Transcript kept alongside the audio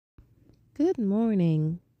Good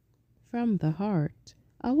morning from the heart,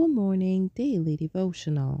 our morning daily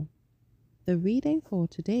devotional. The reading for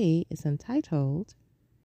today is entitled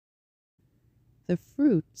The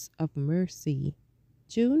Fruits of Mercy,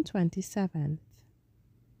 June 27th.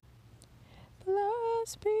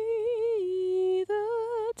 Blessed be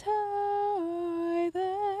the tie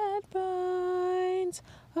that binds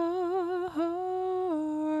our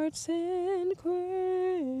hearts in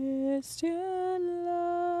Christian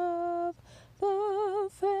love, the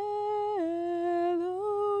fellowship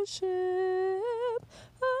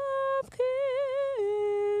of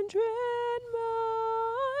kindred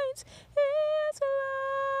minds is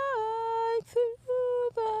like through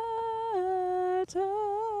that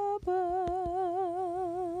above.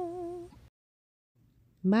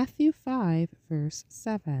 Matthew 5, verse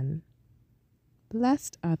 7.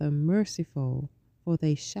 Blessed are the merciful, for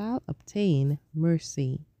they shall obtain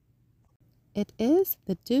mercy. It is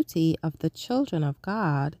the duty of the children of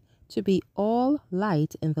God to be all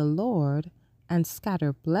light in the Lord and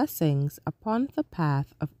scatter blessings upon the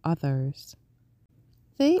path of others.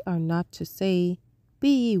 They are not to say,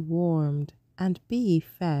 "Be ye warmed, and be ye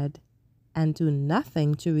fed," and do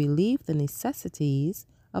nothing to relieve the necessities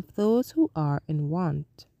of those who are in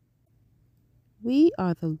want. We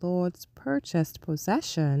are the Lord's purchased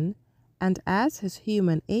possession, and as His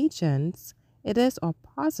human agents, it is our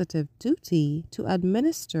positive duty to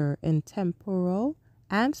administer in temporal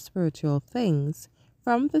and spiritual things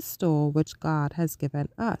from the store which God has given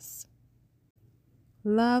us.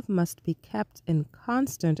 Love must be kept in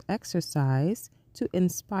constant exercise to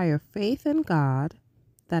inspire faith in God,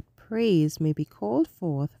 that praise may be called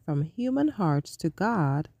forth from human hearts to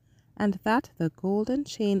God, and that the golden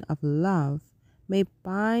chain of love may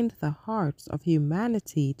bind the hearts of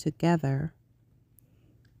humanity together.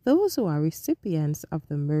 Those who are recipients of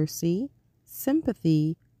the mercy,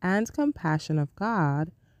 sympathy, and compassion of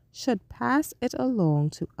God should pass it along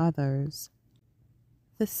to others.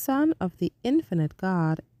 The Son of the infinite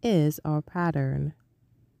God is our pattern.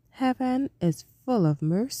 Heaven is full of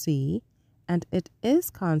mercy, and it is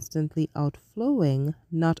constantly outflowing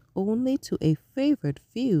not only to a favored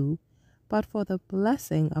few, but for the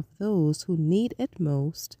blessing of those who need it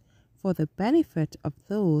most, for the benefit of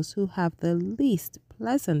those who have the least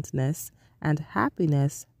pleasantness and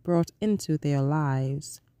happiness brought into their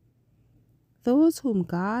lives. Those whom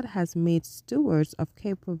God has made stewards of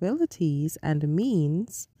capabilities and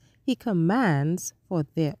means, He commands for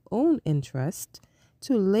their own interest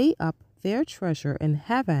to lay up their treasure in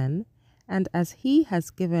heaven, and as He has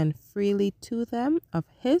given freely to them of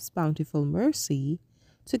His bountiful mercy,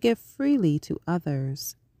 to give freely to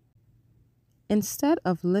others. Instead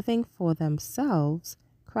of living for themselves,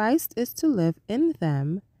 Christ is to live in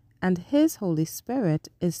them, and His Holy Spirit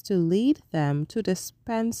is to lead them to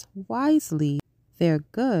dispense wisely their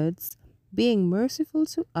goods, being merciful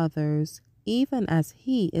to others, even as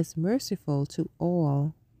He is merciful to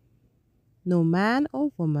all. No man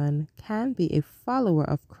or woman can be a follower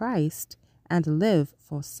of Christ and live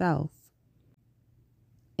for self.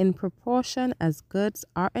 In proportion as goods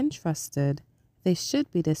are entrusted, they should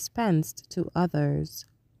be dispensed to others.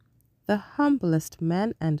 The humblest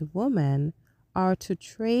men and women are to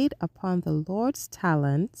trade upon the Lord's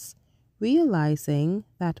talents, realizing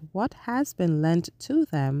that what has been lent to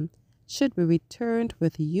them should be returned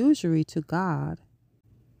with usury to God.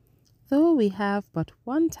 Though we have but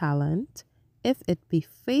one talent, if it be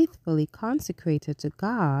faithfully consecrated to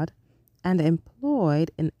God and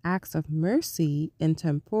employed in acts of mercy in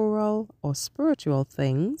temporal or spiritual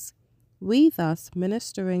things, we thus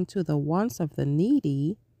ministering to the wants of the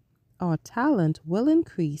needy, our talent will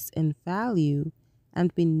increase in value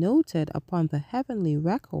and be noted upon the heavenly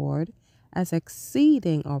record as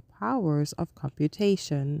exceeding our powers of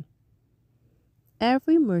computation.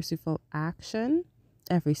 Every merciful action,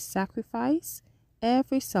 every sacrifice,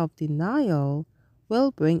 every self-denial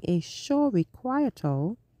will bring a sure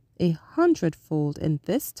requital, 100-fold in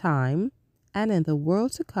this time, and in the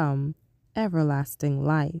world to come, everlasting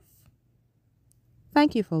life.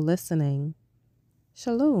 Thank you for listening.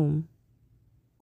 Shalom.